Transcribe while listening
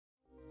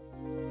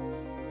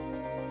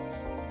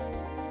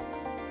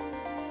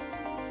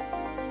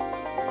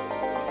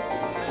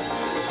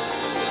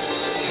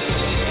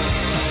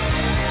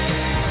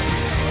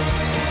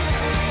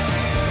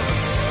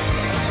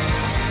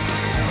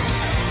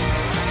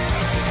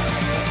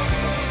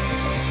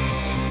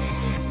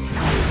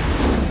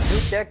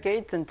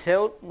decades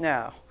until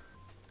now.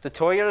 The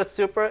Toyota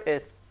Supra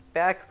is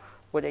back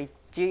with a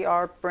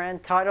GR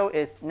brand title.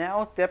 Is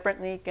now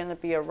definitely going to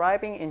be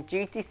arriving in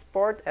GT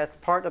Sport as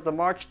part of the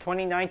March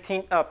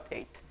 2019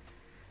 update.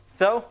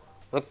 So,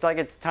 looks like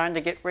it's time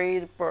to get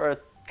ready for a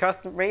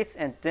custom race,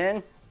 and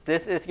then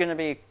this is going to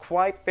be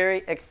quite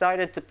very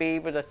excited to be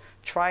able to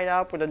try it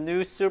out with a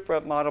new Supra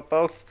model,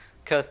 folks,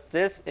 because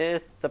this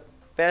is the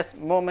best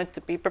moment to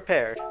be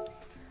prepared.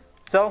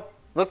 So,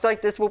 looks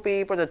like this will be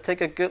able to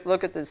take a good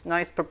look at this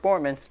nice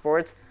performance for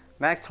it.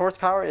 Max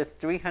horsepower is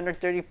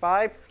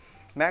 335,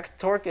 max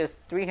torque is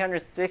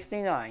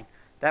 369.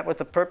 That was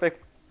the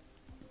perfect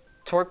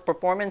torque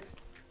performance.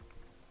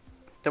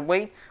 The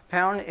weight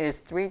pound is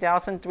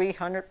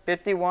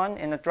 3,351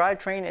 and the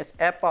drivetrain is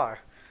FR.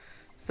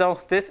 So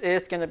this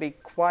is going to be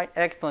quite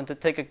excellent to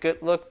take a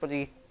good look for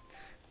these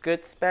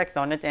good specs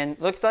on it. And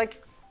looks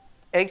like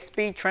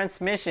 8-speed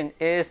transmission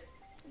is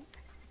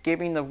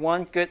giving the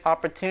one good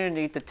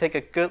opportunity to take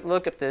a good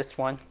look at this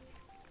one.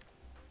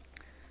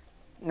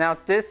 Now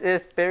this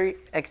is very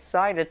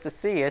excited to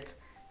see it,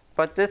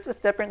 but this is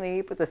definitely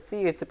able to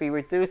see it to be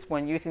reduced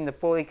when using the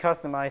fully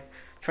customized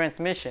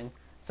transmission.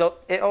 So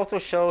it also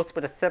shows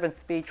with a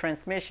 7-speed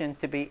transmission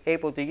to be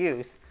able to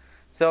use.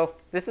 So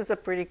this is a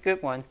pretty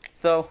good one.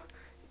 So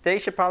they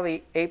should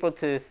probably able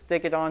to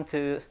stick it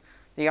onto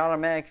the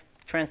automatic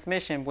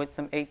transmission with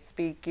some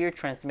 8-speed gear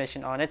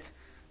transmission on it.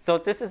 So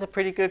this is a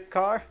pretty good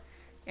car,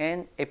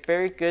 and a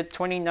very good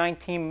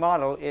 2019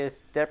 model.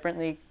 Is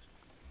definitely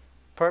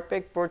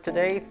perfect for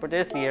today, for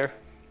this year.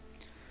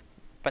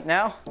 But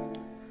now,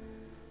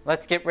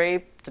 let's get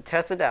ready to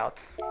test it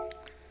out.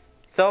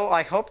 So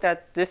I hope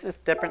that this is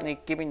definitely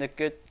giving a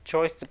good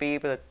choice to be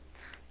able to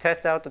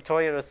test out the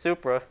Toyota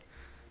Supra.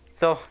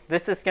 So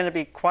this is going to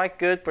be quite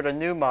good for the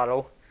new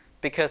model,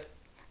 because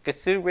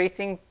Gazoo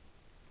Racing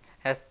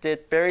has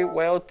did very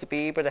well to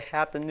be able to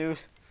have the new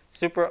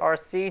Supra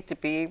RZ to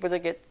be able to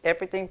get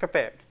everything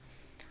prepared.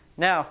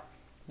 Now,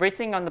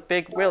 racing on the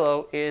Big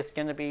Willow is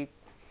going to be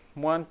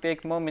one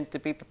big moment to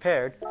be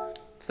prepared.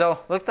 So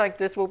looks like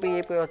this will be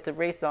able to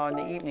race on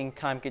the evening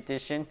time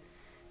condition.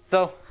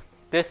 So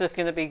this is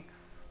going to be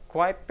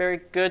quite very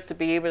good to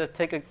be able to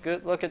take a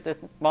good look at this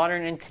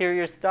modern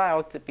interior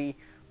style, to be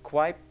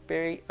quite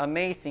very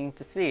amazing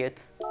to see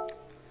it.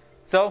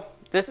 So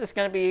this is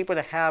going to be able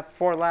to have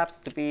 4 laps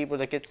to be able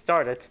to get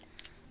started.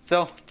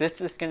 So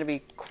this is going to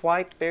be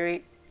quite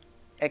very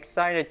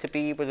excited to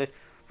be able to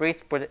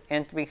race for the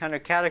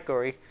N300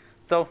 category.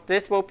 So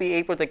this will be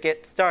able to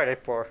get started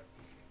for.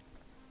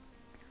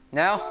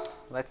 Now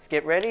let's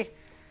get ready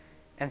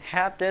and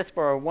have this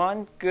for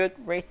one good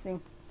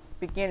racing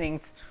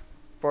beginnings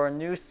for a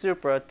new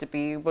Supra to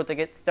be able to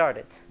get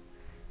started.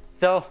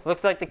 So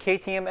looks like the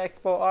KTM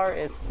Expo R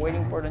is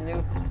waiting for the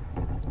new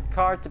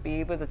car to be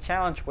able to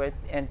challenge with,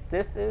 and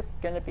this is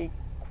going to be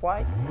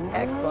quite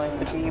excellent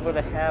to be able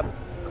to have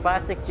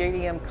classic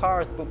JDM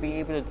Cars will be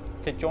able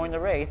to join the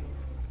race,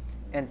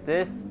 and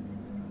this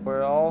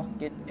will all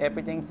get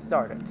everything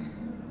started.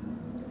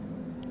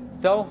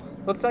 So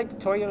looks like the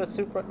Toyota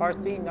Supra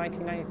RZ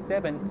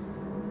 1997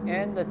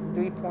 and the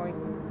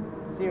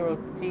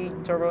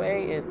 3.0T Turbo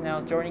A is now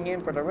joining in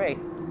for the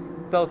race.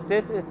 So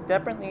this is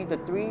definitely the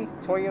 3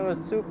 Toyota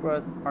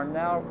Supras are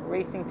now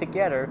racing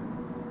together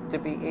to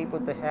be able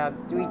to have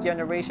 3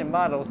 generation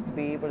models to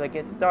be able to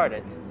get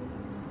started.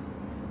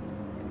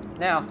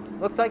 Now,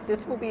 looks like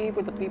this will be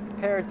able to be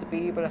prepared to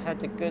be able to have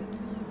the good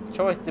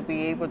choice to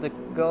be able to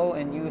go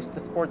and use the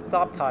sport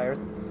soft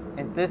tires,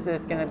 and this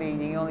is going to be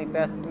the only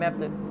best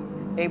method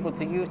able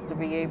to use to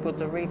be able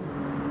to race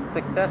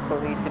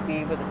successfully, to be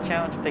able to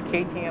challenge the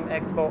KTM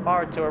Expo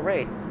R to a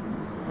race.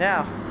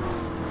 Now,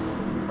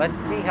 let's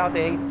see how the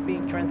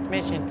 8-speed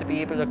transmission to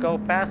be able to go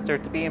faster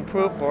to be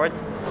improved for it,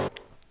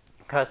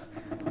 because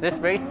this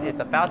race is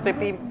about to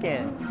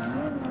begin.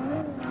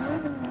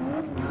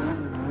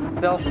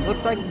 So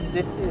looks like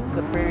this is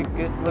the very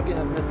good looking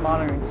of this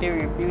modern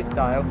interior view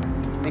style,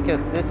 because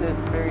this is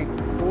very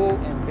cool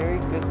and very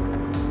good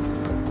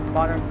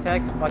modern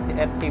tech like the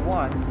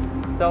FT1.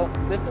 So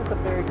this is a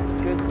very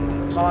good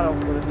model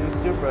for the new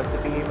Supra to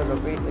be able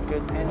to race a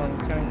good handling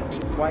turn to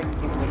be quite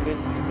giving a good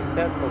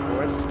successful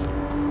for it,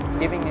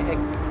 giving an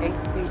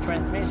 8-speed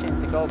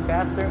transmission to go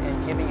faster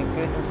and giving a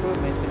good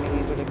improvement to be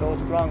able to go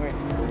stronger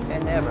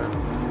than ever.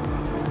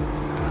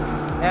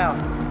 Now,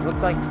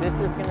 looks like this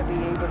is going to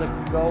be able to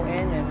go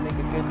in and make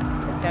a good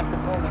attempt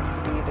at moment to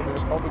be able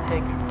to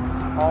overtake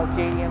all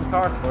JDM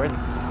cars for it.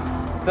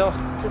 So,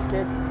 just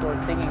did for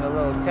taking a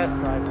little test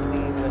drive to be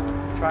able to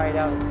try it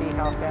out and see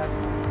how fast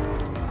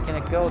can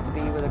it go to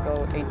be able to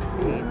go 8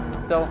 speed.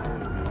 So,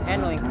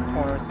 handling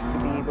corners to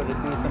be able to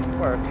do some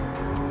work,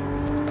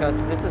 because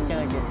this is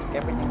going to get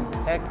everything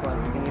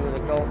excellent to be able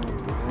to go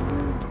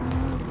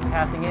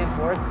passing in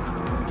for it.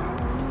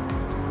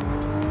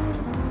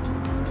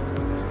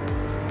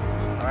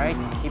 Alright,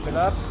 keep it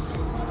up.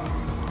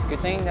 Good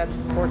thing that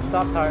sport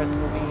stop tires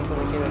will be able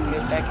to get a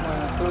good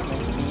excellent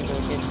improvement to be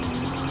able to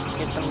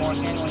get some more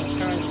handling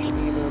turns to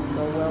be able to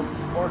go well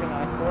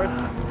organized for it.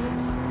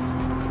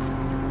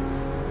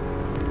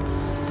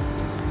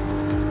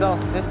 So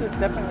this is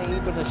definitely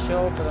able to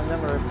show for the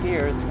number of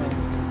gears when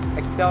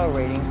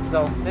accelerating.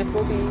 So this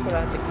will be able to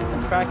have to keep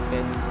in track of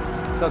it.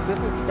 So this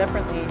is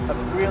definitely a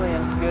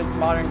brilliant, good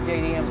modern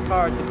JDM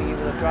car to be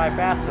able to drive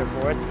faster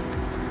for it.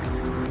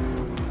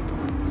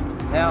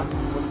 Now,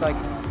 looks like,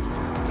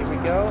 here we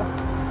go.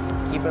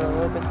 Keep it a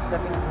little bit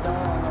stepping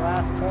stone on the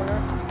last corner.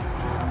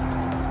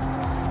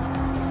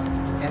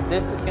 And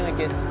this is going to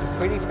get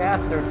pretty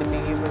faster to be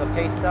able to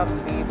pace up, to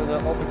be able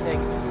to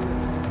overtake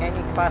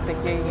any classic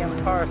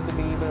JDM cars, to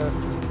be able to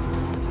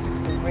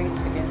race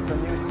against the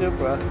new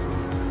Supra.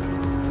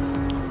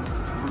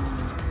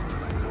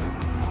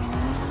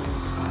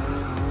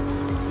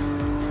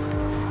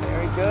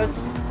 Very good.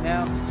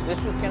 Now, this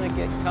is going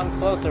to come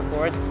closer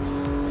for it.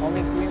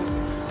 Only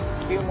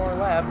few more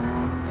laps,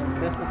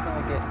 and this is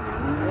going to get a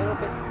little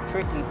bit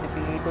tricky to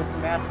be able to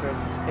master it,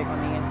 to take on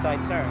the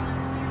inside turn.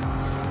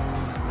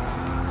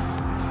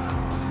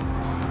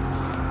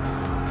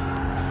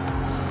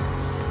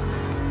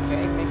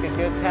 Okay, make a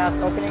good pass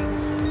opening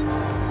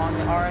on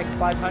the RX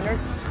 500.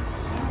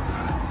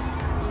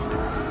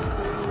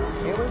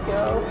 Here we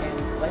go,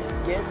 and let's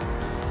get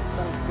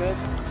some good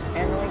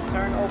handling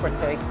turn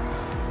overtake.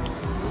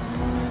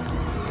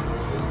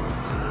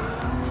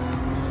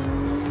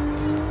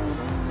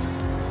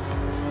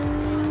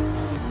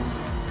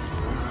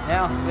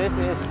 Now, this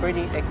is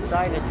pretty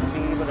excited to be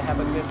able to have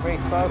a good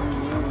race, folks.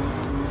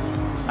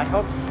 I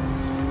hope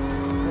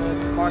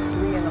the Mark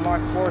III and the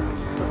Mark IV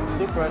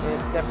Supra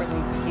is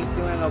definitely keep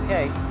doing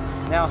okay.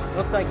 Now,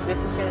 looks like this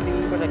is going to be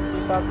able to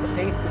keep up the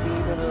pace to be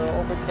able to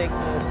overtake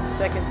the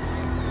second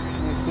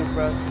new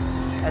Supra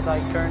as I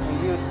currently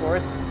use for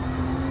it,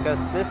 because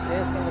this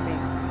is going to be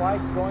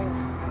quite going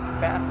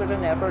faster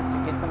than ever to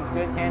get some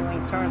good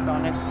handling turns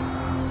on it.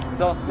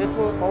 So this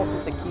will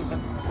also to keep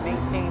and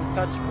maintain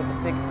touch with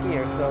the 6th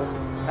gear, so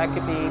that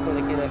could be able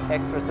to get an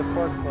extra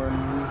support for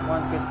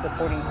one good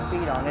supporting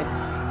speed on it.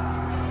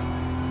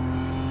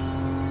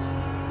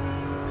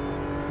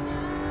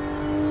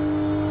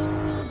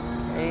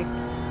 Okay,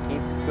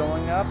 keep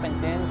going up,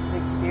 and then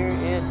 6th gear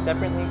is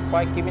definitely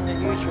quite keeping the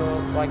neutral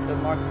like the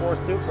Mark IV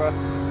Supra.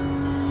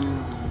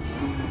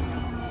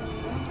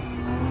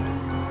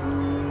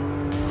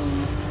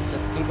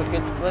 Keep a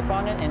good slip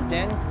on it, and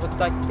then looks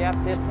like gap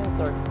distance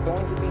are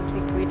going to be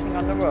decreasing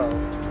on the road.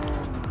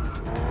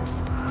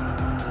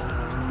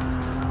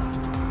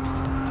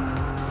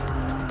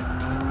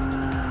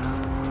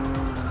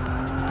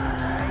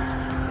 Alright,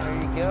 there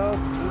you go.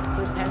 Keep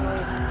this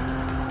handling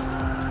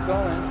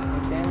going,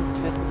 and then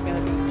this is going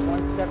to be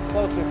one step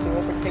closer to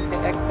overtake the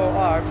Expo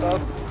R,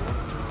 folks.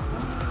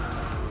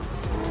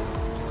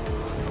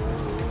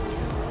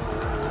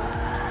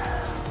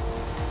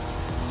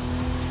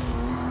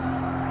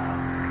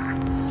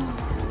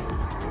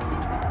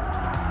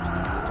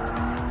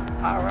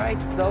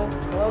 Alright, so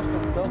close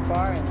and so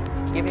far,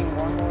 and giving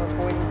one more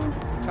avoiding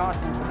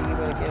caution to be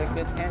able to get a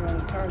good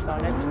handling turns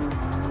on it.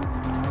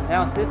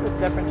 Now, this is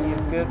definitely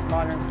a good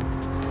modern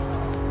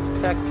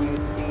tech view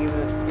to be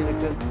able to get a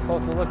good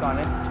closer look on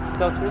it.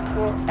 So this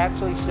will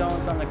actually show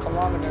us on the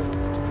kilometer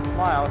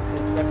miles,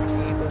 is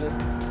definitely able to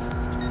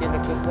get a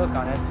good look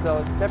on it. So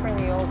it's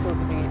definitely also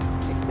to be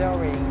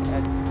accelerating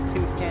at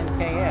 210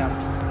 km.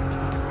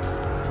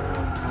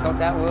 So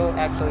that will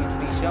actually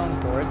be shown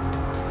for it.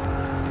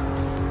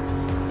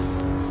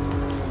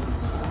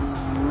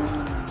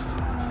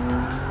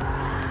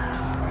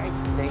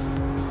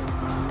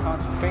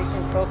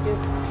 Concentration, focus.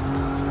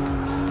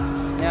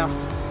 Now,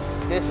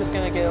 this is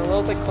going to get a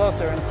little bit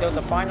closer until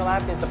the final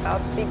lap is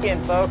about to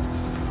begin, folks.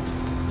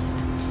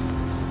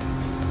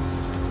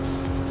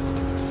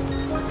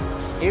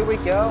 Here we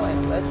go,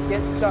 and let's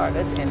get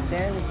started. And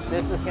then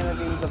this is going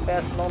to be the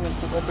best moment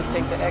to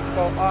overtake the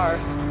Expo R,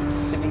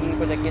 to be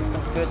able to get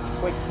some good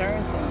quick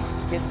turns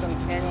and get some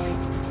handling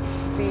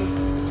speed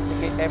to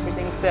get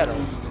everything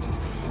settled.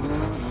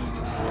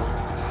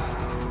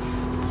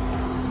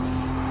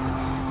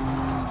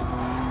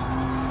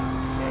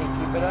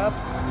 Keep it up.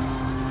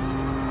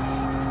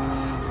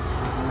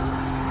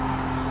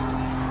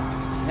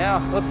 Now,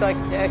 looks like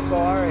the Expo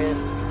R is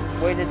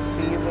waited to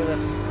be able to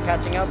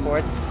catching up for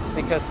it,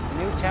 because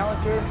new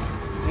challenger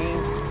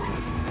means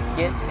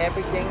get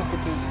everything to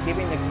be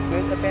giving a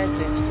good advantage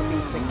to be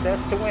success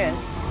to win.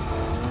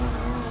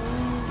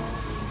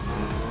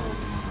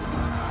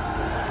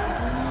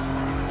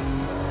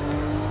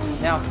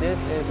 Now, this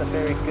is a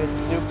very good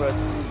Supra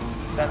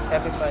that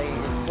everybody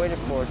is waiting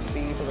for to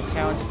be able to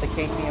challenge the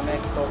KTM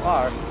Expo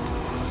R,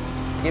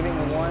 giving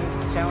one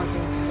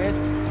challenging risk,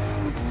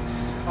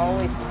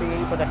 always be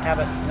able to have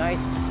a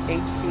nice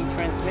 8-speed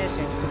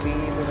transmission to be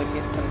able to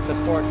get some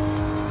support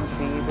to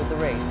be able to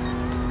race.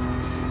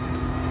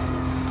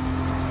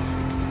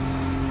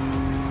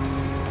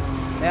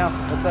 Now,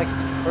 looks like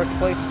first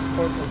place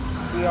for the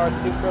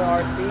Supra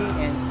RZ,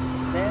 and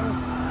then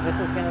this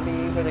is going to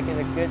be able to get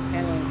a good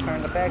handling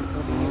turn the back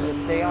to be able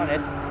to stay on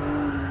it.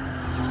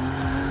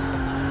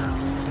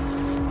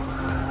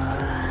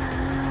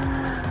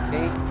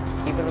 Okay,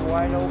 keep it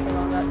wide open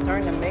on that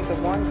turn and make a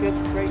one good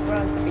straight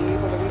run to be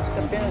able to reach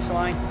the finish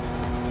line.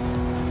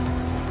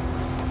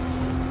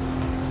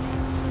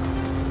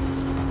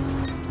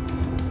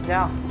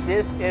 Now,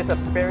 this is a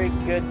very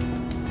good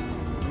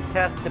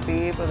test to be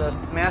able to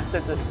master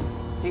the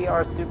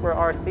GR Supra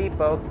RZ,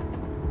 folks.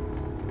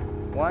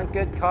 One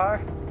good car,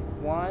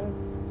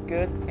 one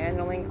good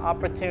handling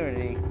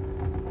opportunity.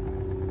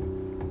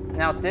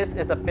 Now, this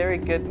is a very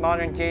good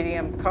modern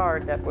JDM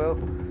car that will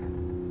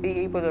be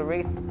able to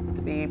race,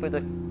 to be able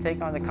to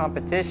take on the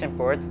competition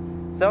for it.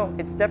 So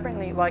it's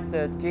definitely like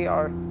the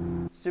GR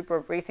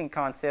Supra Racing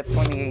Concept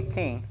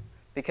 2018,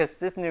 because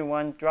this new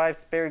one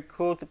drives very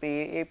cool to be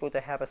able to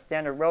have a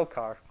standard road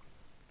car.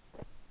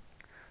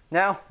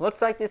 Now,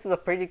 looks like this is a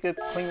pretty good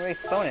clean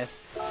race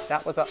bonus.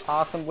 That was an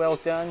awesome, well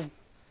done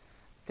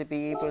to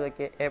be able to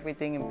get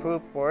everything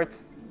improved for it.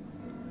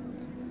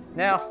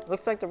 Now,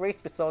 looks like the race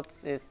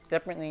results is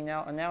definitely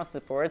now announced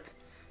for it,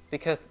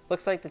 because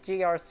looks like the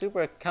GR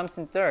Supra comes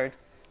in third.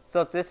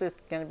 So this is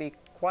going to be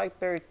quite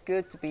very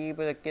good to be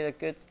able to get a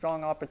good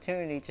strong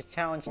opportunity to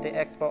challenge the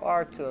Expo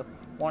R to a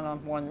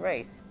one-on-one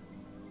race.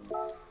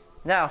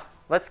 Now,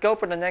 let's go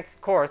for the next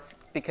course,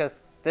 because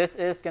this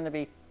is going to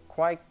be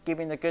quite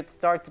giving a good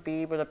start to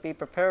be able to be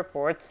prepared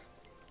for it.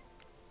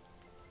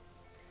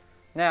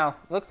 Now,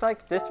 looks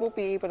like this will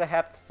be able to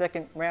have the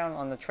second round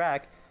on the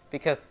track,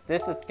 because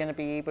this is going to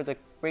be able to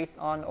race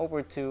on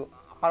over to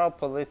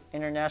Autopolis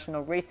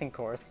International Racing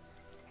Course.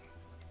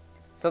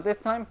 So this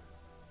time,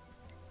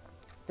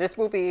 this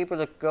will be able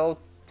to go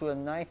to a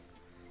nice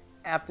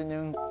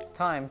afternoon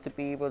time to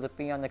be able to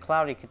be on the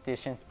cloudy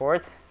conditions for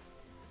it.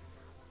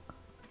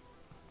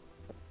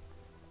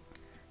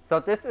 So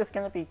this is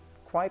going to be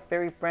quite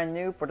very brand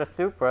new for the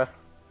Supra,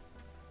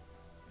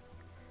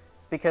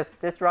 because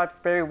this drives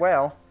very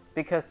well,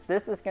 because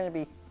this is going to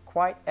be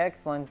quite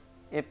excellent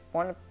if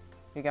one of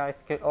you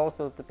guys could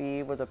also to be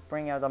able to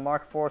bring out the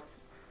Mark IV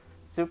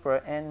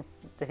Supra and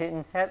the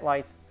hidden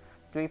headlights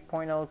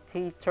 3.0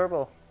 T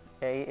Turbo.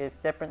 Okay, is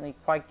definitely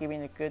quite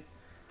giving a good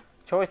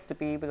choice to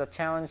be able to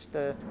challenge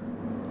the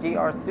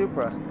GR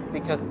Supra,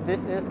 because this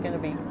is going to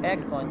be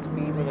excellent to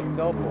be able to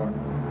go for.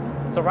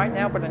 So right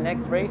now for the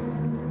next race,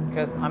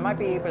 because I might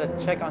be able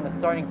to check on the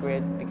starting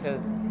grid,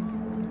 because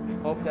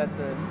I hope that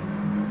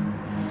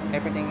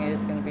everything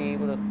is going to be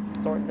able to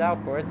sort it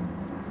out for it.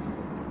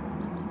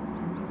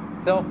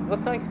 So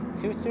looks like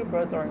two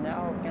Supras are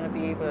now going to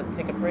be able to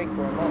take a break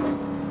for a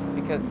moment,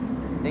 because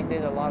they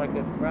did a lot of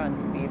good run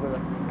to be able to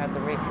have the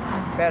race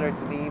better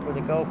to be able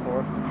to go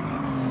for.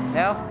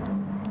 Now,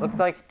 looks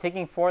like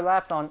taking 4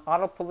 laps on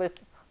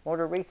Autopolis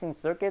Motor Racing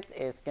Circuit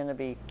is going to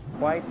be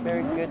quite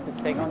very good to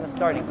take on the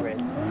starting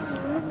grid.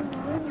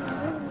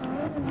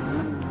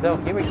 So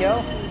here we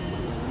go.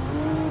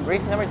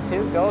 Race number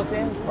 2 goes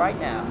in right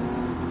now,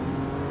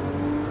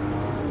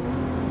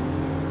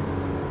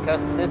 because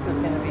this is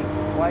going to be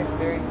quite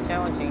very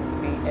challenging to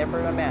be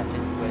ever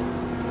imagined with.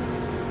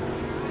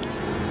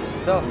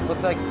 So,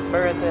 looks like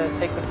better to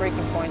take the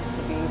braking points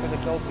to be able to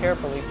go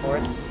carefully for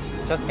it.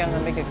 Just going to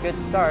make a good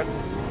start.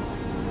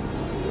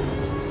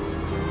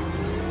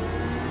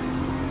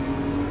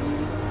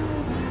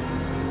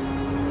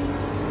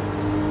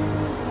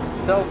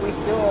 So, we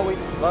still always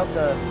love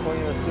the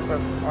Toyota Supra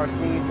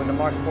RZ with the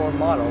Mark IV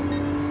model.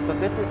 So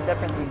this is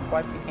definitely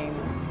quite became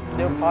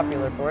still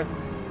popular for it.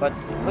 But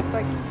looks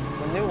like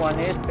the new one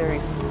is very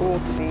cool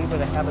to be able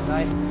to have a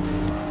nice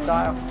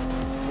style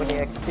with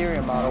the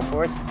exterior model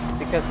for it,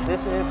 because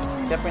this is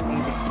definitely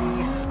the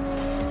key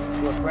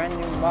to a brand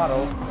new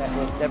model that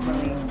was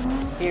definitely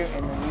here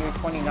in the year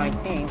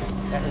 2019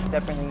 that is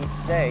definitely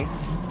today.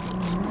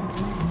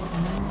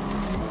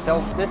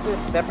 So this is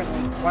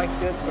definitely quite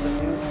good for the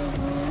new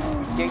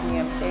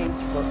JDM age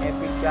for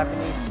every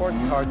Japanese sports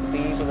car to be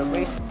able to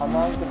race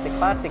along with the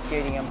classic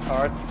JDM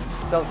cars.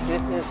 So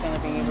this is going to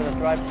be able to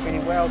drive pretty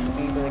well to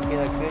be able to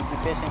get a good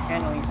efficient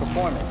handling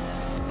performance.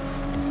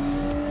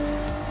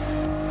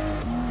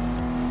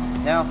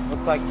 Now,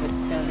 looks like this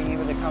is going to be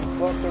able to come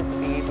closer to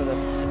be able to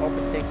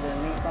overtake the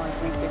Nissan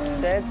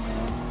 360Z.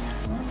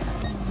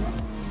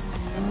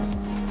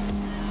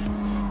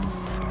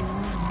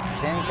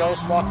 Then go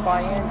block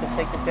by in to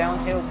take the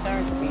downhill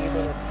turn to be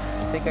able to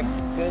take a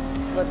good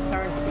flip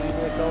turn to be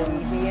able to go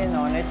easy in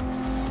on it.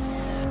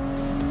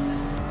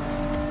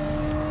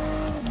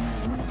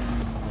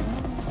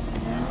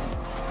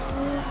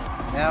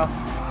 Now,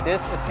 this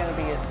is going to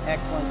be an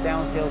excellent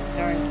downhill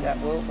turn that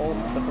will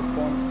also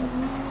perform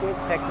good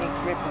technique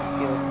gripping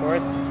skills for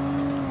it.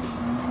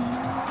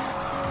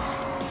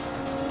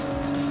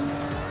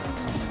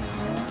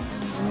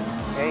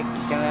 Okay,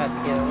 gonna have to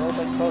get a little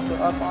bit closer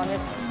up on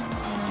it.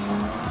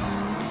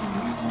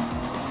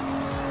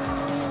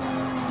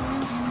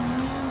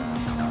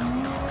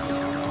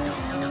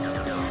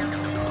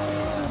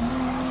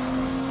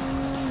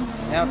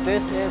 Now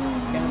this is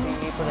going to be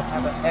able to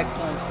have an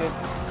excellent, good,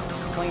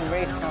 clean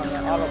race on the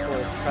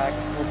Autopolis track.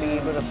 We'll be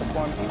able to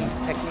perform any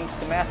techniques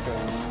to master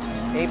it.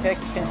 Apex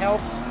can help.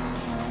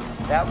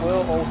 That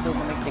will also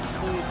make the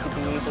key to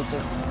be able to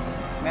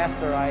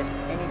masterize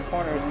any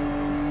corners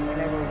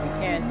whenever we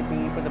can to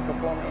be able to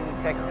perform any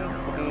techniques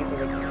to be able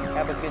to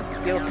have a good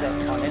skill set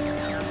on it.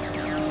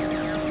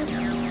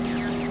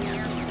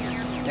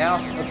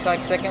 Now, looks like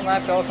second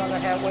lap goes on the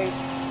halfway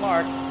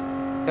mark.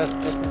 because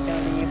this is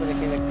going to be able to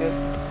get a good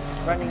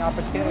running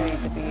opportunity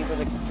to be able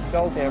to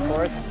go there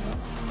for it.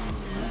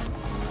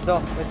 So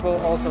this will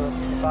also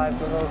survive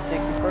the little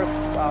sticky first,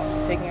 while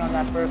taking on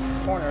that first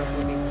corner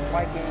will be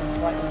slightly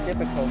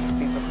difficult to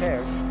be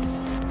prepared.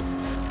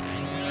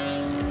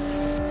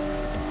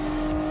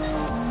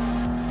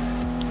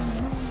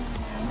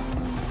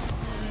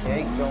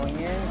 Okay, going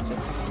in,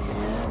 just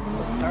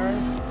turn,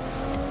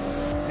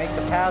 make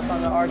the pass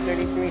on the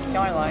R33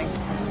 Skyline.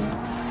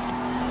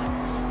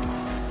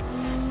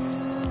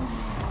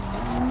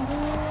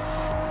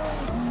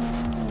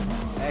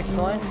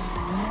 Excellent.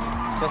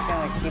 Just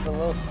gonna keep a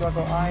little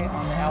struggle eye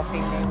on the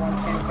Alpine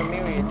A110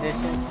 Premier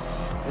Edition.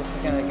 This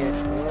is gonna get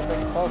a little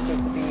bit closer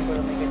to be able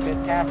to make a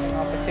good passing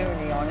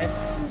opportunity on it.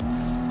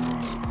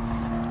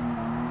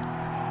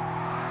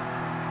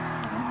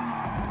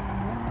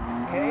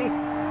 Okay,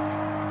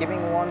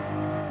 giving one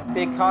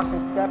big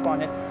caution step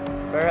on it.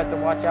 Better have to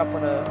watch out for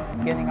the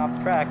getting off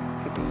track.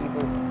 Could be able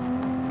to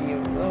be a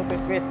little bit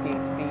risky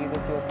to be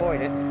able to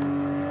avoid it.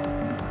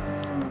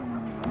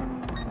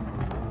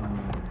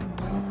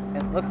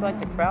 Looks like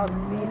the crowd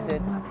sees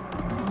it,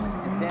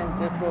 and then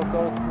this will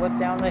go slip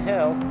down the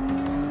hill.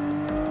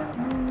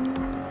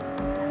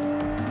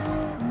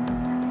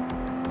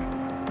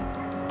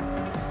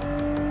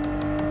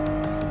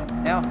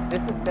 Now,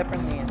 this is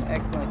definitely an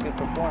excellent good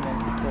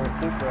performance for a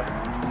Supra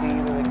to be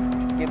able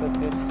to give a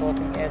good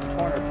closing edge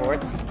corner for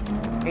it.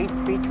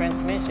 8-speed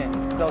transmission,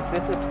 so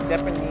this is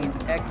definitely an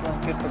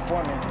excellent good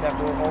performance that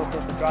will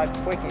also drive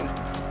quickly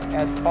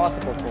as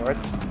possible for it.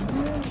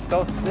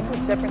 So this is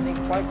definitely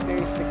quite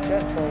very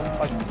successful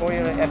for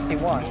Toyota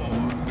FT1,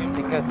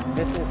 because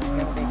this is going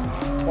to be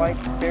quite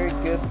very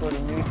good for the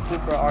new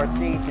Supra RZ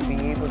to be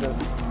able to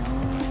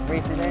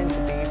race it in, to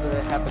be able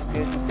to have a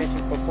good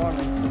efficient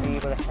performance, to be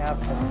able to have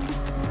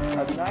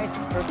a nice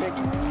perfect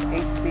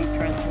 8-speed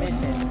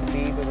transmission, to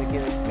be able to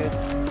get a good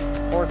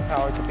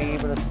horsepower, to be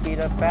able to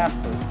speed up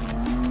faster.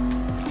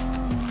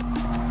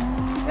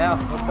 Now,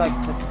 looks like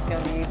this is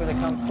going to be able to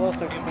come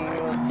closer to be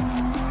able to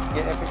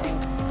get everything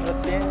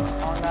slipped in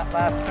on that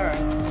last turn.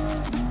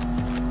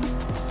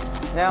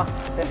 Now,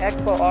 the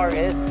Expo R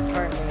is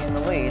currently in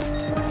the lead,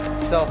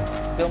 so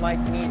still might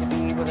need to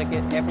be able to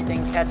get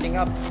everything catching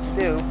up to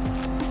do.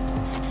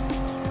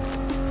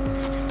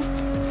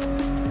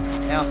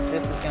 Now,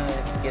 this is going to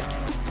get a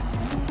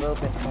little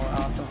bit more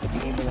awesome to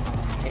be able to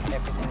get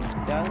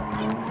everything done.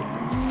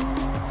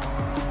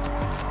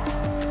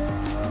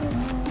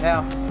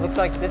 Now, looks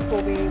like this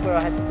will be where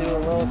I have to do a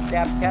little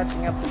gap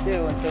catching up to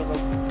do until the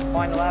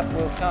final lap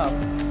will come,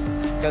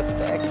 because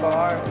the Expo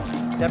R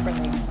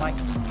definitely might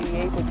be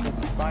able to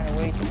find a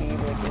way to be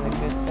able to get a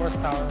good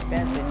horsepower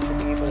advantage, to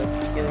be able to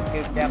get a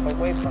good gap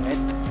away from it.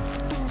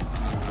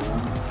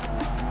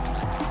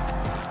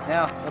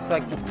 Now, looks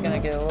like this is going to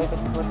get a little bit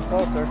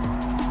closer.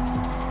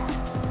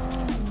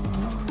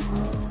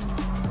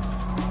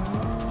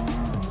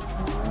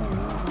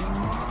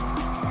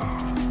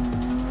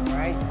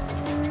 Alright,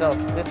 so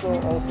this will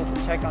also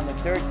check on the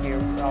dirt here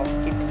while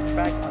keeping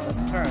track on the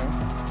turn.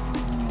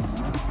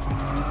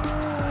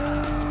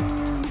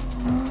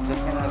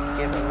 Just going to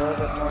give a little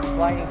bit more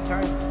sliding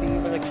turns to be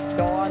able to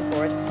go on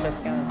for it.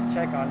 Just going to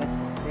check on it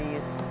to see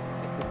if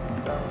this is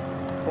the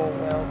full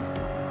well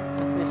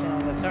position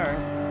on the turn.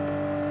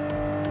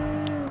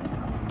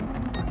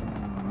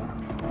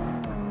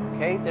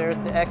 Okay, there's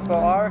the Expo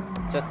R.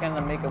 Just going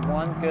to make a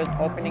one good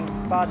opening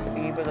spot to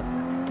be able to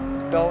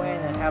go in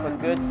and have a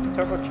good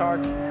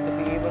turbocharge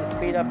to be able to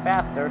speed up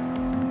faster.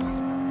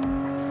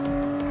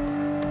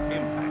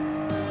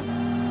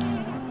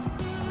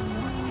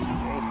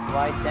 Okay,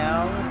 slide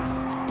down.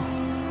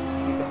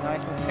 Keep it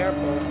nice and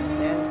careful.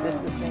 And this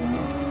is going to be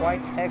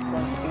quite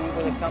excellent to be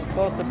able to come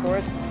closer for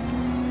it.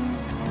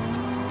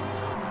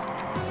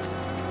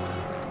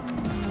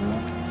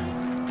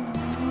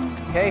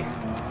 Okay,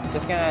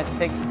 just going to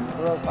take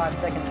a little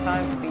 5-second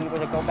time to be able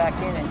to go back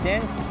in, and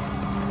then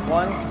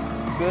one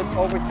good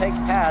overtake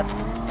pass,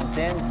 and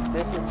then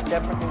this is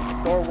definitely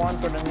score 1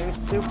 for the new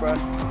Supra.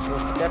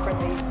 It's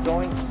definitely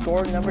going to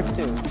score number 2.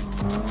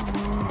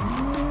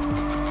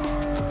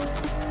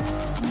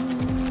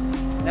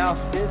 Now,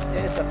 this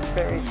is a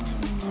very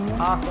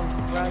awesome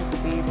run to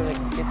be able to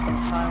get some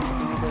time to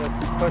be able to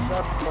push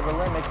up for the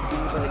limit, to be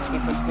able to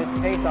keep a good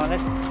pace on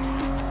it.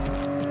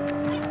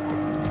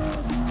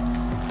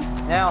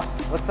 Now,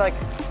 looks like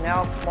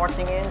now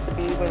marching in to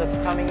be able to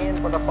coming in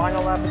for the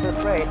final lap of this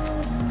race.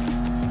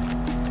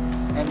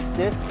 And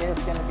this is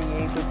going to be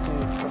able to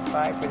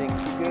provide with a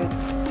good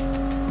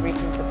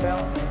racing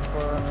development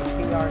for the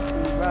PRC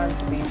run,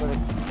 to be able to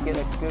get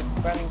a good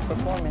running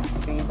performance, to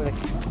be able to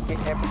get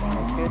everything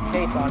a good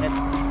pace on it.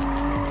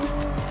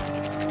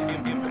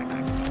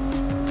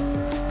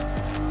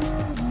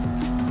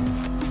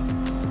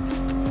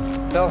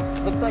 So,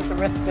 looks like the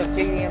rest of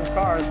JDM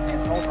Cars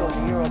and also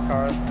the Euro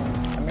Cars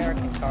and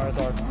American Cars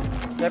are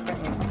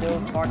definitely still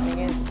marching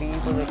in to be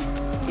able to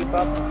keep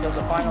up until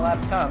the final lap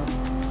comes.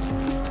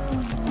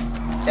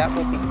 That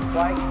will be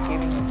quite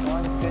giving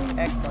one good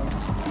excellence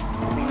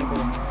to be able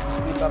to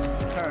keep up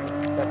turns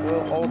that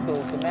will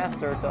also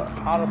master the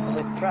auto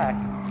police track.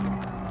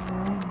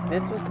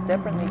 This was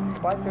definitely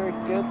quite very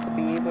good to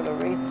be able to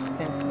race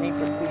since Need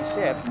for Speed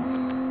Shift,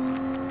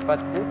 but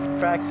this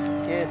track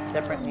is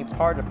definitely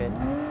part of it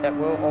that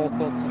will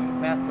also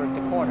master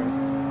the corners.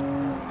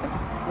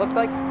 Looks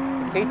like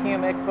the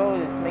KTM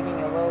Expo is making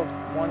a little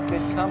one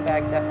good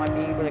comeback that might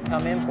be able to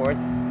come in for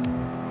it.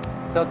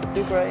 So the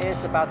Supra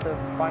is about to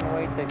find a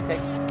way to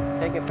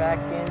take it back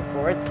in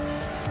for it.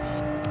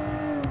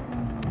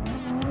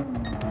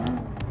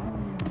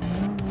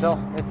 So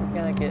this is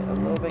going to get a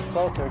little bit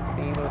closer to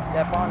be able to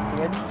step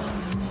onto it.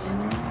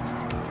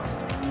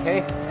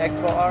 Okay,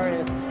 Expo R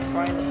is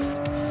trying to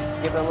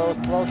give it a little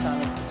slow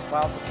time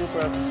while the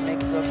Supra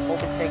makes the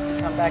overtake to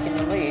come back in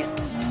the lead.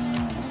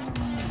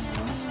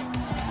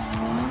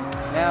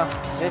 Now,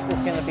 this is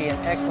going to be an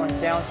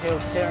excellent downhill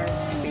turn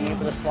to be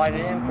able to slide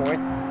it in for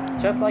it,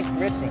 just like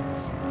drifting.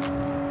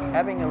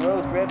 Having a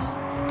low drift,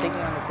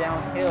 taking on the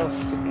downhill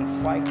could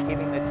be quite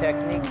giving the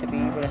technique to be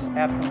able to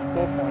have some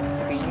score points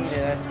to be needed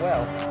as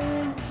well.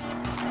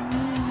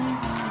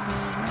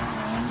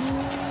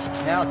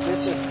 Now,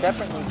 this is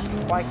definitely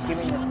quite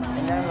giving us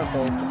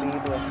inevitable to be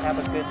able to have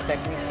a good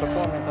technique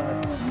performance on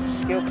the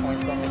skill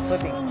points on the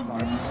clipping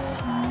marks.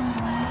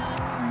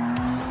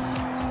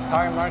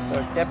 Tire marks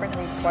are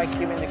definitely quite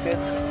giving a good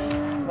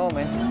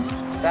moment.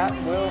 That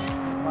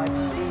might be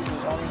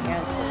the only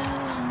answer.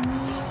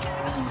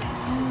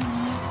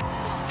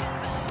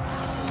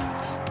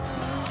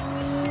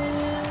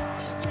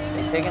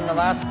 They're taking the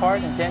last part,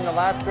 and then the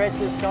last stretch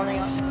is going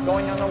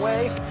on the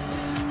way.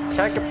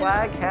 Checker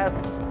flag has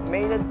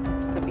made it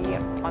to be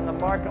on the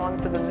mark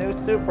onto the new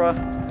Supra,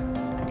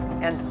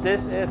 and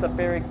this is a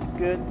very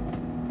good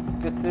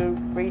Gazoo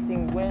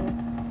racing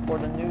win for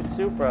the new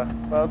Supra,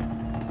 folks.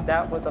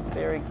 That was a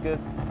very good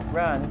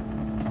run.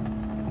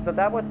 So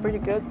that was pretty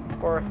good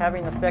for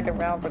having the second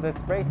round for this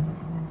race.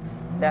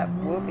 That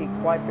will be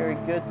quite very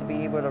good to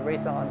be able to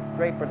race on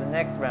straight for the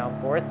next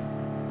round for it.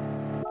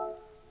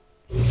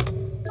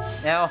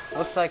 Now,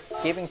 looks like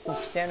giving some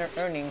standard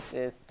earnings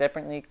is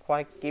definitely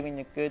quite giving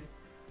a good,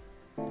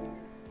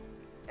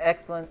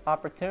 excellent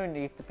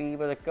opportunity to be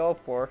able to go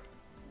for.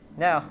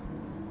 Now,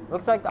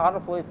 looks like the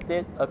Autopolice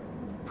did a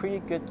pretty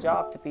good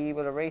job to be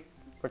able to race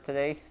for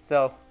today.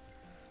 So,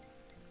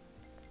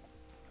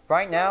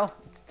 right now,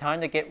 it's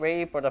time to get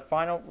ready for the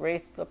final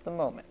race of the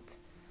moment.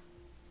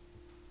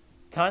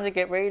 Time to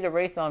get ready to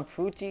race on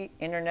Fuji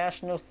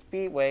International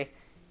Speedway,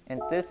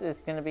 and this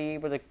is going to be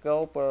able to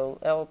go for an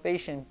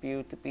elevation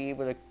view to be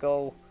able to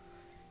go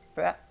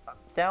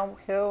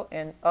downhill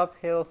and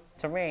uphill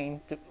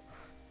terrain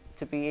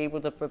to be able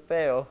to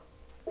prevail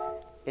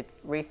its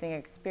racing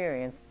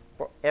experience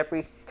for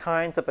every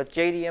kind of a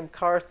JDM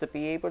Cars to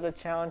be able to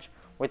challenge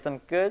with some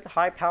good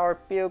high-powered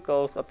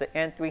vehicles of the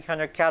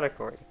N300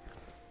 category.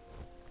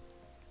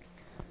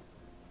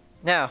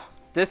 Now,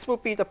 this will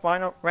be the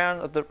final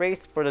round of the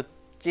race for the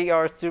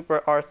GR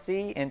Supra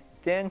RZ, and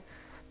then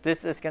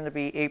this is going to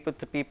be able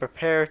to be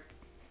prepared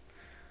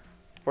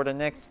for the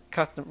next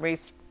custom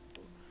race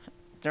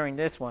during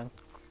this one.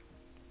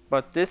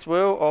 But this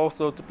will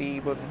also to be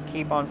able to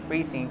keep on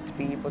racing, to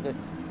be able to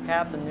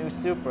have the new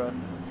Supra,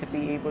 to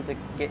be able to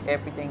get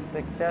everything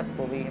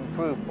successfully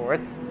improved for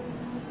it.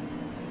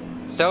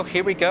 So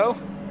here we go.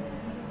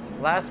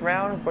 Last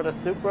round for the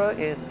Supra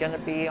is going to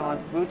be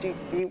on Fuji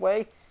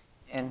Speedway,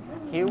 and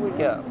here we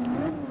go.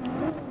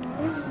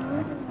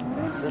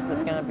 This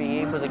is going to be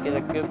able to get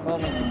a good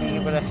moment to be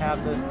able to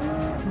have the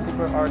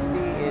Supra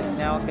RZ is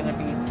now going to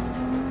be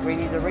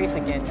ready to race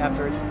again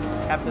after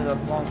the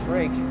long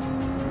break.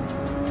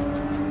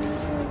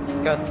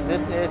 Because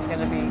this is going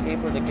to be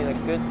able to get a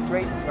good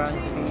straight run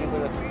to be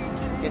able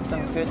to get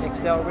some good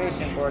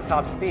acceleration for a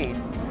top speed.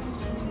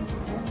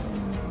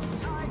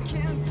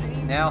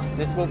 Now,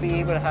 this will be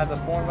able to have a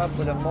form up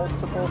with a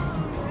multiple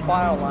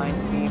file line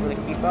to be able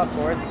to keep up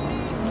for it.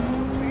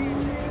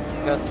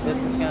 Because this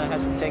is going to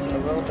have to take a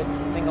little bit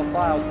of single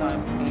file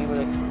time to be able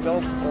to go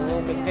a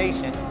little bit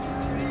patient.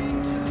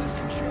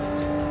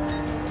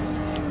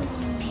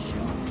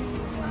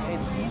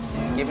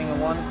 Giving a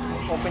one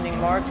opening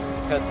mark,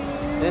 because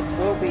this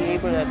will be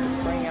able to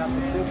bring out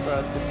the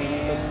Supra to be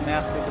able to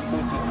master the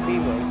Fuji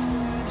Speedway.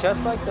 Just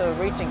like the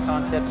Racing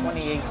Concept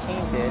 2018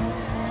 did,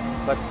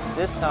 but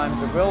this time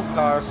the real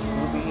car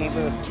will be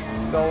able to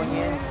go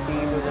in to be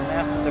able to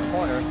master the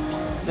corner.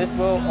 This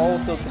will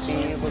also to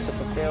be able to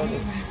fulfill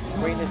its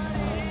greatest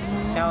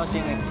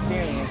challenging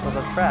experience of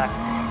the track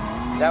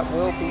that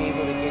will be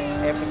able to get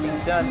everything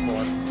done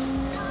for.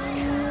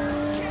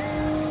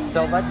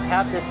 So let's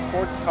have this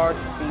sports car to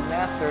be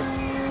mastered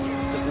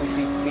the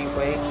Fuji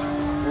Speedway.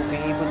 We'll be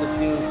able to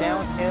do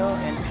downhill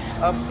and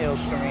uphill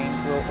terrain.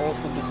 We'll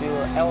also to do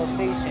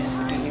elevation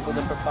to be able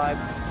to provide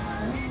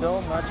so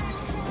much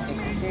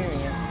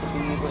experience to be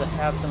able to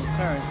have some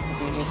turns to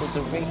be able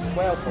to race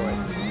well for it.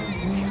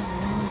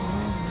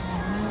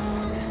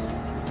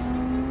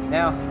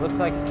 Now, looks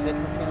like this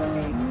is going to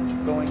be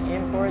going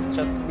in for it,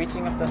 just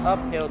reaching up the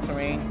uphill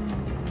terrain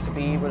to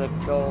be able to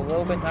go a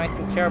little bit nice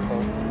and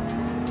careful.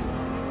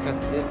 because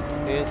this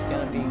is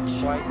going to be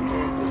quite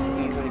good to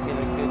be able to get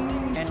a good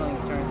handling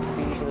turn, to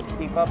be able to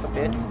steep up a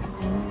bit.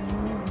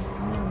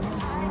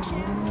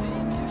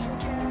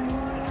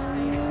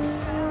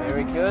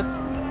 Very good.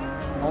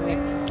 Only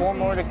 4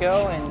 more to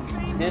go,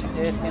 and this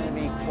is going to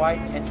be quite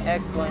an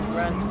excellent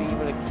run to be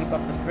able to keep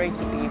up the straight,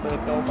 to be able to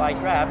go by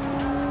grab.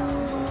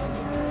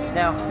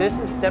 Now, this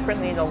is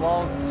definitely the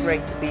long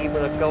straight to be able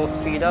to go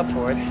speed up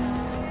for it.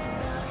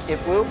 It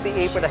will be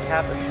able to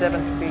have a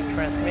 7-speed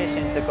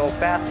transmission to go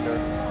faster.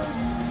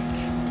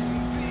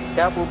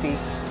 That will be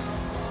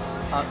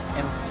an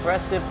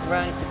impressive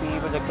run to be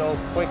able to go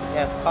quick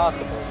as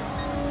possible.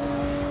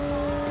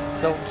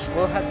 So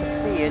we'll have to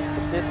see it,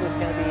 but this is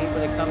going to be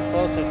able to come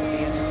closer to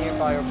being a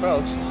nearby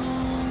approach.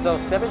 So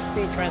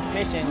 7-speed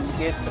transmission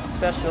gives a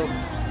special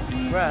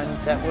run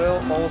that will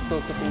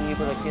also to be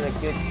able to get a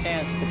good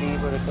chance to be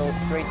able to go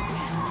straight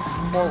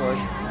forward,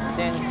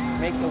 then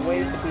make a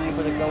way to be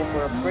able to go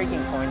for a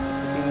braking point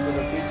to be able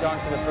to reach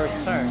onto the first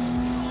turn.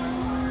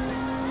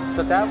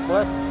 So that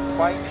was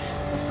quite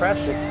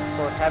impressive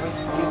for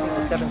using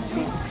the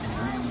 7-speed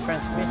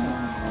transmission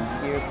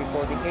gear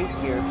before the 8th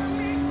gear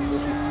will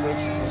be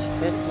switched.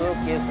 This will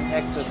give some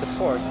extra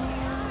support.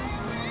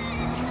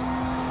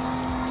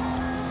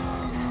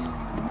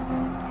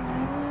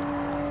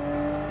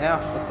 Now,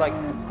 looks like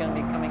it's going to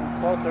be coming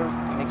closer.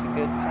 Make a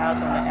good pass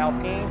on the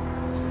Alpine.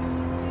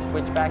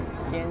 Switch back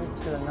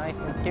into the nice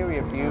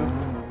interior view.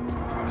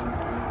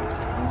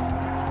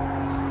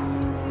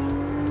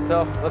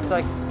 So, looks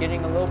like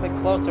getting a little bit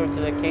closer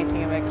to the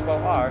KTM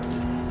X12R.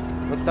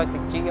 Looks like the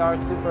GR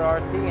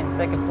Supra RZ in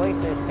second place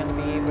is going to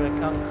be able to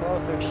come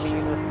closer to be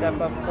able to step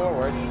up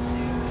forward,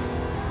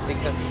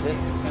 because this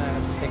is going to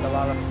have to take a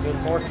lot of good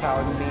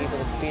horsepower to be able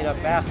to speed up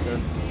faster.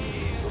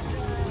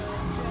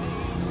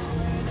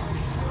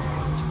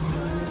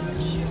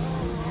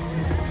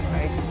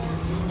 Right,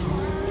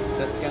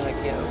 just going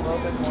to get a little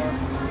bit more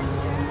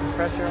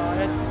pressure on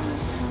it.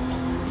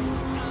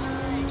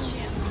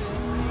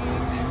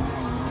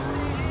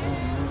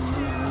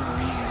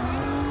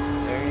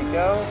 There you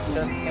go,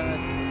 just going to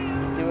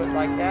do it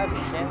like that,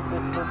 and then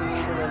this will be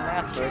able to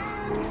master it.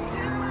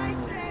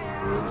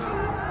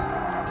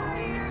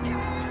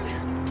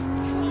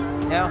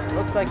 Now,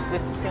 looks like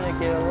this is going to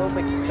get a little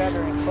bit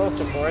better and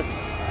closer for it.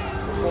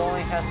 This will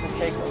only have to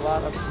take a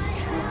lot of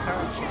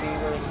turns to be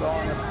able to go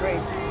on the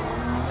straight.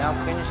 Now,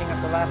 finishing up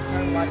the last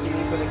turn might be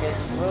able to get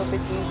a little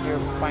bit easier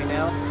by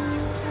now.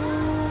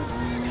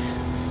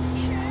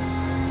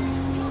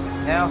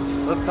 Now,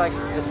 looks like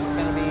this is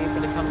going to be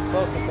able to come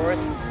closer for it.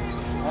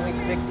 Only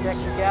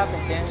 6-second gap,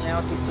 and then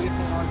now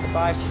decreasing on to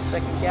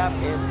 5-second gap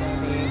is going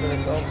to be able to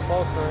go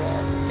closer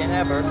than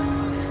ever.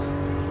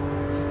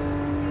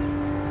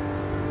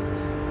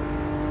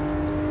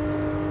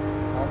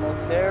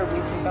 Almost there,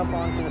 reaching up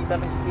onto the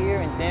 7th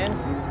gear, and then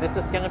this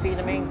is going to be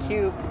the main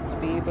cube to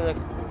be able to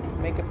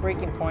make a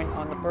braking point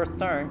on the first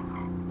turn.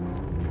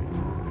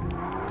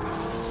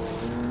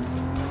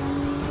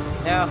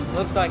 Now,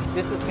 looks like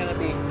this is going to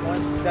be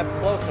one step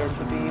closer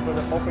to be able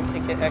to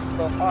overtake the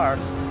X12R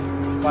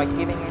by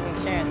giving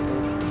any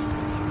chances.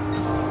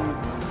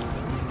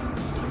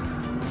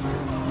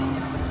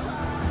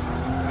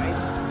 Right,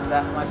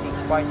 that might be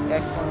quite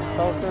excellent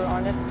closer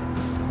on it.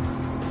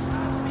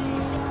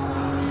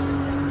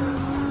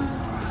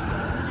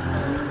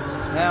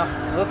 Now,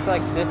 looks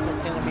like this is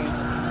going to be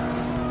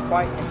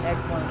quite an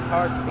excellent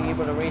car to be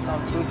able to race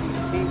on Fuji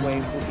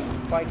Speedway. Will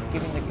be quite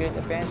giving a good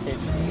advantage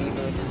to be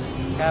able to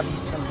have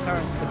some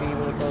turns to be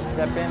able to go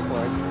step in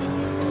for it.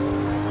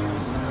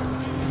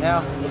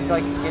 Now, looks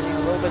like it's getting a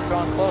little bit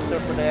drawn closer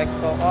for the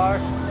X12R,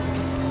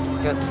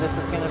 because this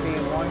is going to be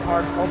one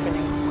hard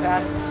opening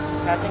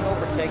passing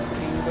overtake to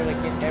be able to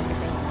get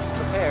everything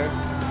prepared.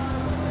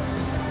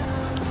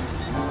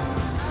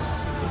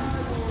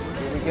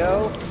 Here we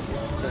go.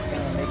 Just going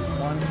to make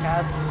one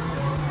pass,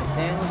 and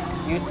then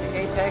use the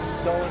apex,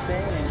 goes in,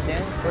 and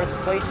then first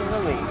place in the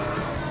lead.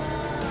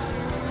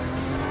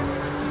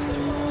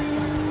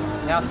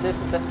 Now, this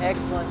is an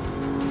excellent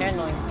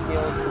handling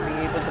skills to be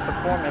able to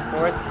perform it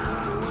for it.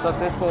 So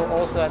this will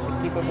also have to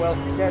keep it well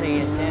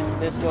steady, and then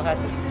this will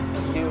have to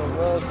do a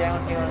little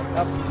downhill and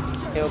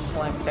uphill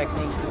climb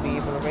technique to be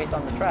able to race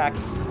on the track.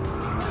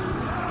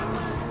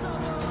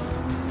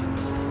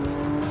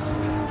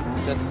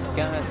 Just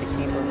gonna have to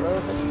keep a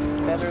little bit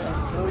better and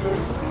smoother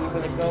to be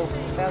able to go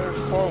better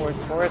forward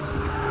for it.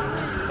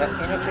 That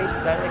interface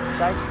that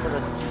excites for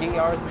the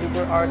GR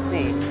Supra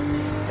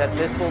RZ, that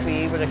this will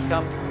be able to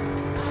come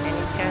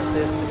any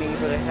chances to be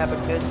able to have a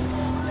good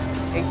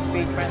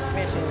 8-speed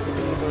transmission to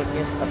be able to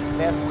get the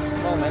best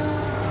moment.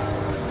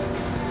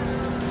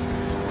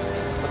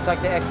 Looks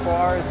like the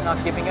X4R is not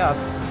giving up,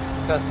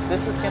 because this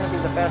is going to be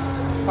the best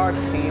part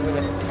to be able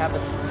to have a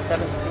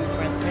 7-speed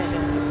transmission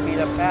to speed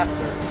up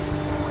faster.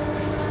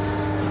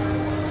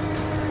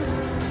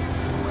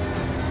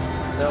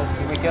 So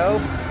here we go.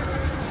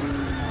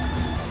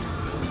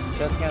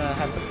 Just going to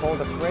have to pull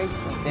the brakes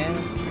and then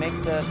make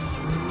the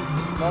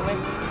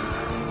moment.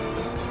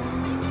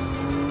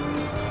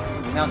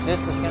 Now this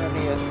is going to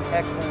be an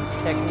excellent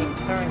technique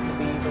turn to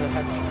be able to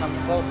have to come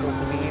closer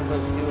to be able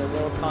to do a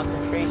little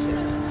concentration.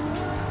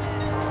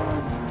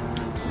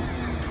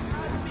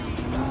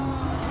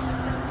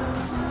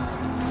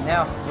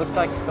 Now, looks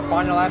like the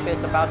final lap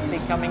is about to be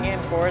coming in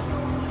for it.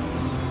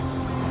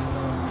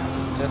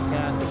 Just going to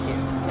have to get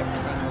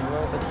everything a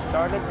little bit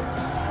started.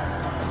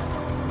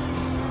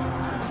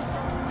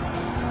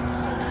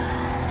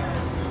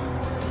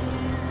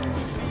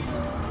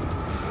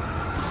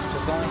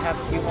 Only have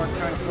a few more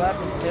turns left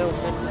until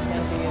this is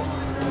going to be a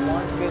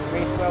one good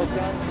race well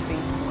done to be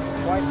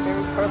quite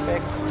very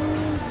perfect.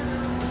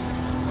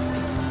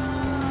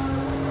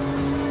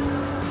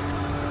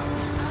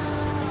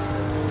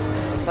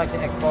 Looks like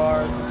the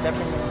X-Bar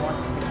definitely wants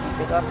to keep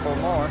it up for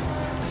more.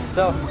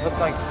 So looks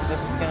like this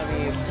is going to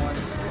be one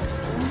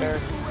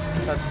very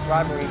such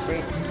rivalry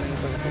race to be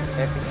able to get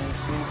everything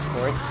huge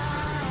for it.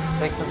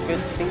 Take some good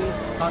speed,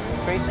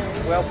 concentration,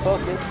 well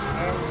focused,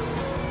 and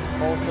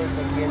also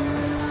to get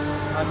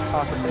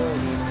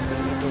possibility to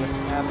be able to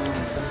have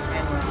some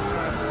endless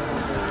time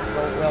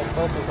go well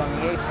focused on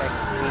the apex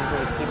to be able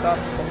to keep up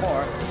for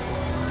more.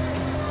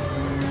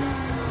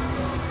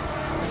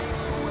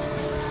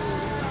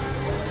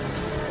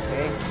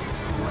 Okay,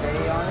 stay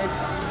on it.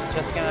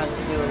 Just gonna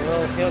do a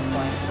little hill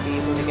climb to be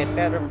able to get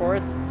better for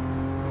it.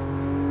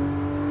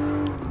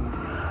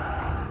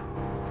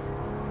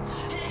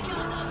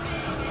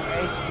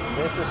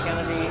 This is going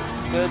to be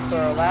good for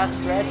our last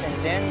stretch, and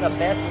then the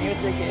best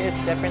music is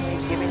definitely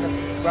giving the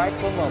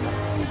rightful moment.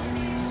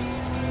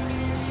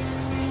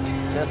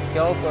 Just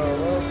go for a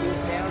little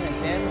beat down,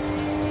 and then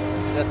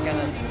just going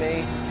to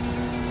stay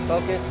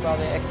focused while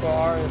the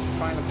XR is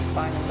trying to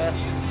find the best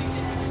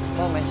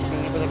moment to be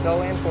able to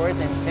go in for it.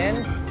 And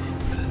then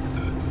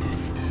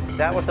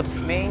that was the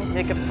main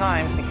nick of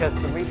time because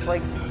the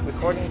replay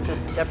recording just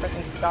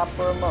definitely stopped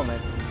for a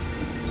moment.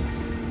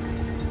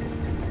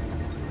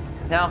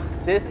 Now,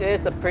 this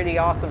is a pretty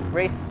awesome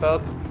race,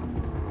 folks.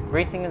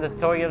 Racing in the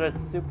Toyota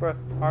Supra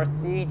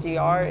RZ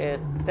GR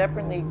is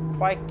definitely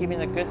quite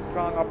giving a good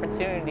strong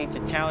opportunity to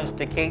challenge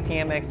the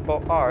KTM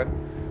Expo R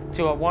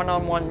to a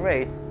one-on-one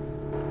race.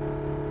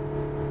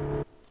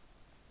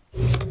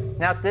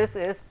 Now, this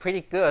is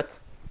pretty good,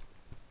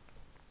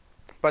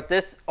 but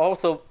this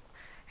also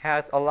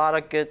has a lot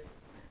of good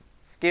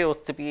skills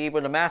to be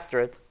able to master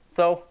it.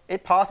 So,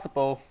 it's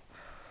possible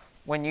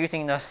when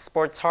using the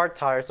sports hard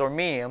tires or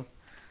medium.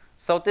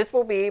 So this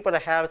will be able to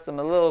have a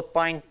little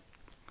fine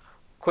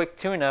quick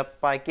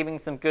tune-up by giving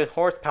some good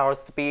horsepower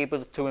to be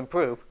able to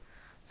improve.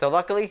 So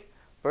luckily,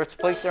 first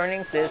place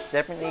earnings is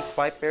definitely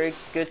quite very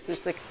good to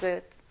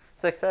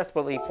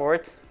successfully for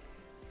it.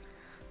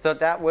 So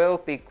that will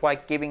be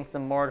quite giving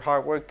some more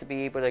hard work to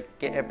be able to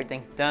get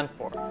everything done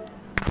for.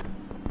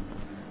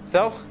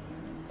 So,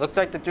 looks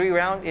like the 3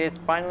 round is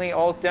finally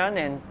all done,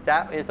 and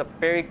that is a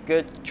very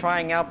good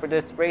trying out for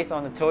this race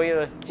on the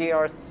Toyota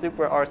GR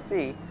Supra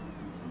RZ.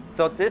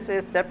 So this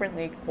is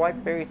definitely quite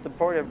very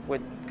supportive with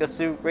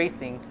Gazoo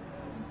Racing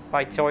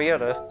by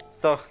Toyota.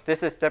 So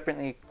this is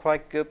definitely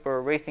quite good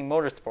for racing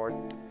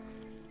motorsport.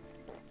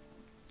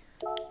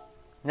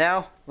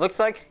 Now, looks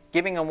like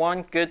giving a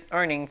one good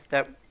earnings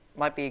that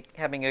might be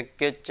having a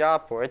good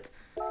job for it.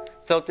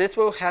 So this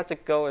will have to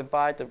go and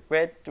buy the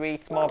red 3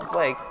 small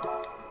flakes.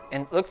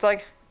 And looks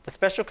like the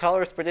special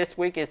colors for this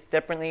week is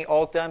definitely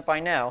all done by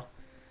now.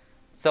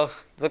 So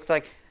looks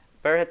like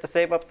better have to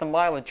save up some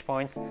mileage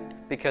points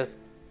because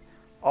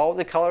all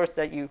the colors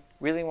that you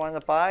really want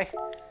to buy,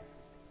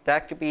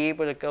 that could be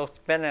able to go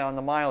spend it on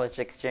the mileage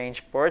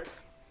exchange for it.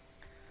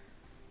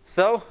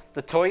 So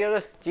the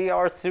Toyota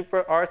GR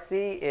Supra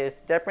RZ is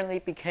definitely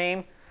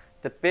became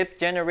the 5th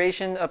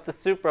generation of the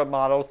Supra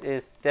models,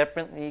 is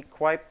definitely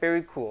quite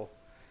very cool.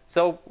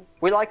 So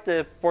we like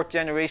the 4th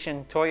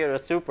generation Toyota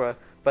Supra,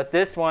 but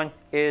this one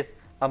is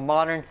a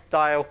modern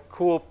style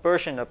cool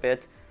version of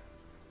it,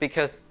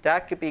 because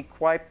that could be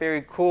quite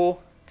very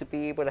cool to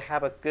be able to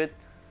have a good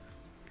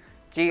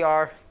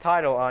GR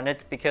title on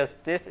it, because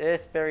this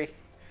is very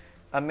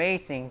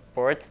amazing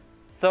for it.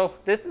 So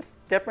this is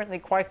definitely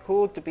quite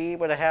cool to be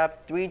able to have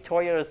 3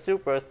 Toyota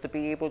Supras to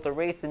be able to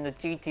race in the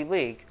GT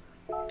League.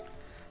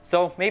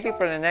 So maybe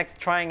for the next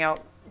trying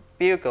out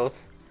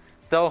vehicles.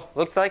 So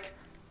looks like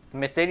the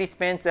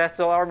Mercedes-Benz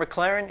SLR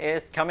McLaren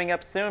is coming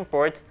up soon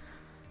for it.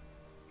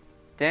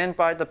 Then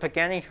by the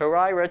Pagani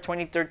Huayra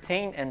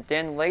 2013, and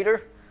then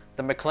later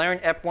the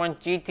McLaren F1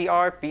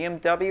 GTR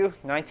BMW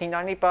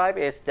 1995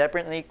 is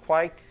definitely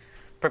quite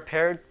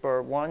prepared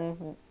for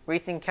one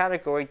racing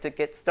category to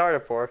get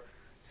started for.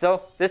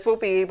 So this will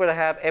be able to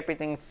have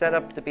everything set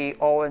up to be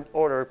all in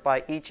order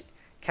by each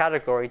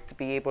category to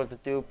be able to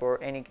do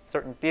for any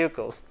certain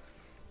vehicles.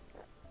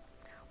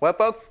 Well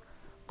folks,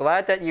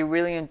 glad that you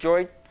really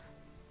enjoyed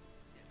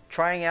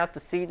trying out to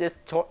see this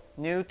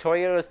new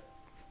Toyota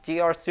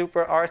GR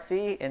Supra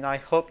RZ, and I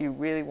hope you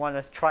really want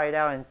to try it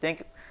out and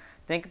think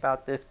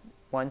about this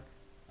one.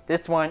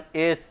 This one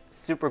is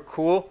super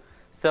cool.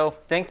 So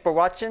thanks for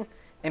watching,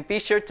 and be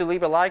sure to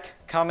leave a like,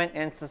 comment,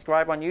 and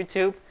subscribe on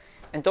YouTube.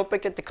 And don't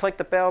forget to click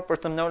the bell for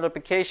some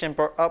notification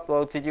for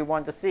uploads that you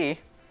want to see.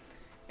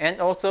 and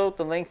also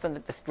the links in the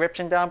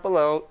description down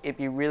below if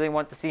you really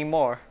want to see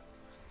more.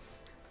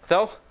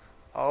 So,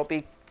 I'll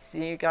be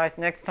seeing you guys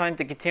next time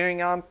to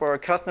continuing on for a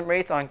custom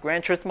race on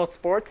Gran Turismo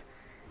Sport,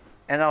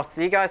 and I'll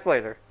see you guys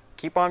later.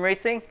 Keep on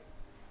racing,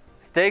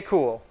 stay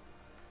cool.